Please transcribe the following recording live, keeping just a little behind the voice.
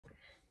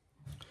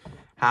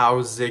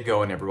How's it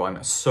going,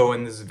 everyone? So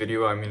in this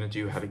video, I'm going to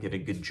do how to get a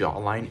good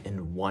jawline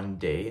in one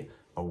day,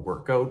 a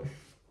workout.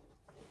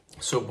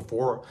 So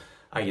before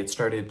I get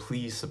started,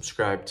 please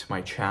subscribe to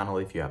my channel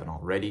if you haven't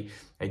already.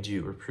 I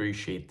do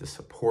appreciate the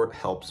support,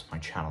 helps my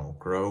channel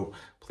grow.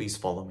 Please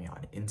follow me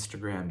on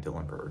Instagram,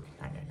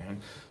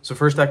 Dylanberg999. So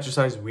first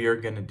exercise we are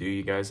going to do,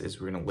 you guys,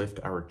 is we're going to lift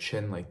our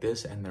chin like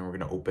this, and then we're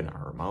going to open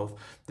our mouth.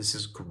 This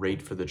is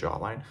great for the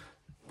jawline.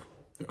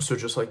 So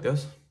just like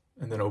this,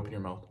 and then open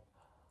your mouth.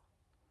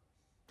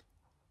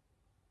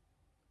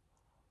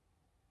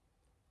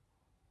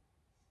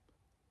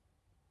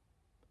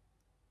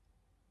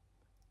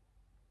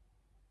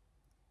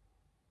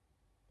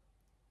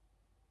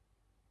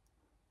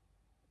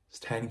 It's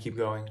 10, keep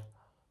going.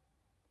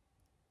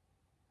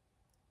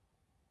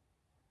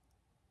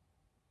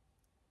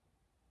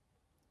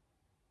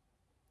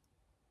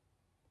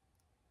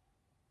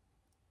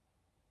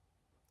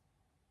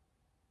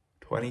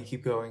 Twenty,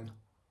 keep going.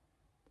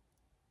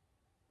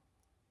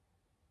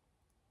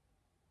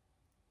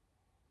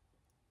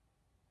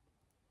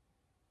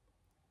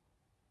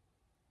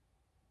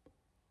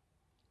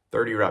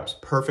 Thirty reps,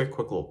 perfect,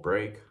 quick little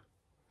break.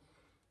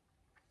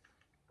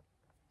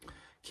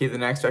 Okay, the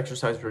next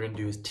exercise we're going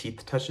to do is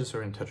teeth touches. So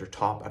we're going to touch our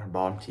top and our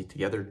bottom teeth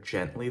together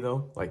gently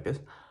though, like this.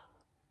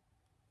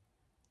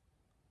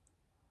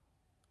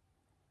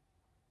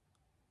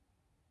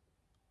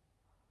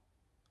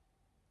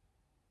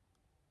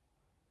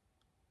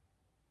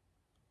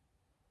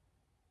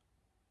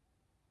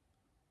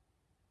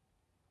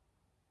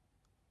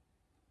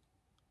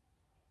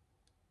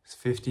 It's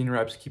 15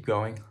 reps, keep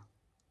going.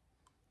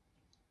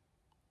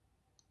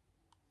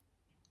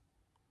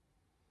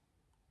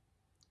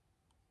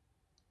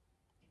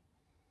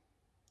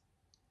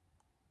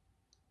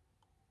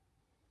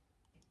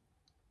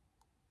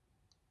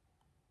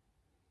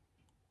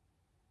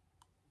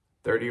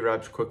 Thirty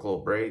reps, quick little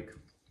break.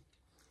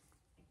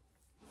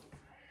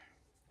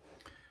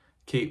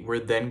 Okay, we're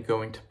then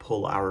going to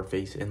pull our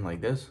face in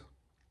like this.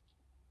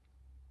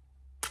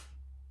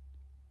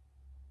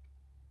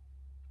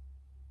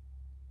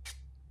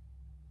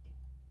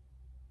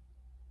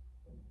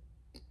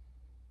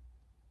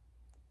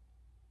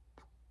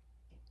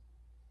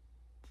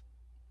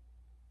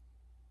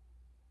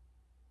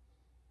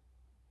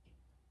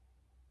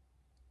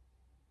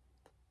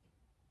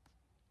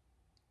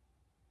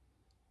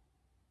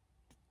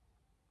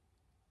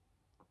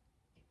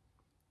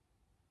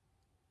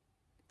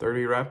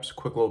 Thirty reps,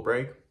 quick little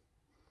break.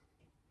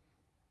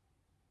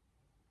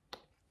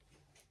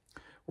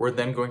 We're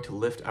then going to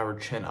lift our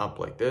chin up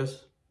like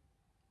this.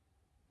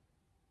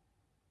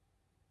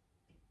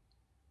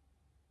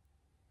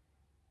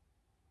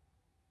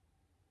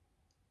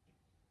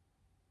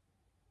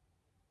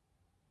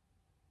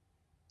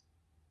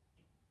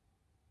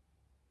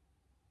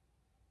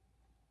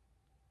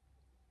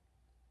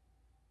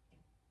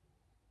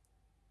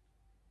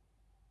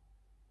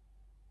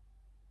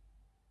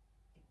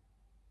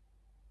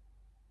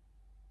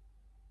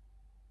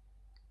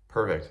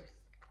 Perfect.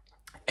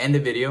 End the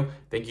video.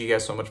 Thank you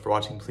guys so much for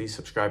watching. Please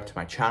subscribe to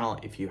my channel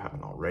if you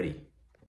haven't already.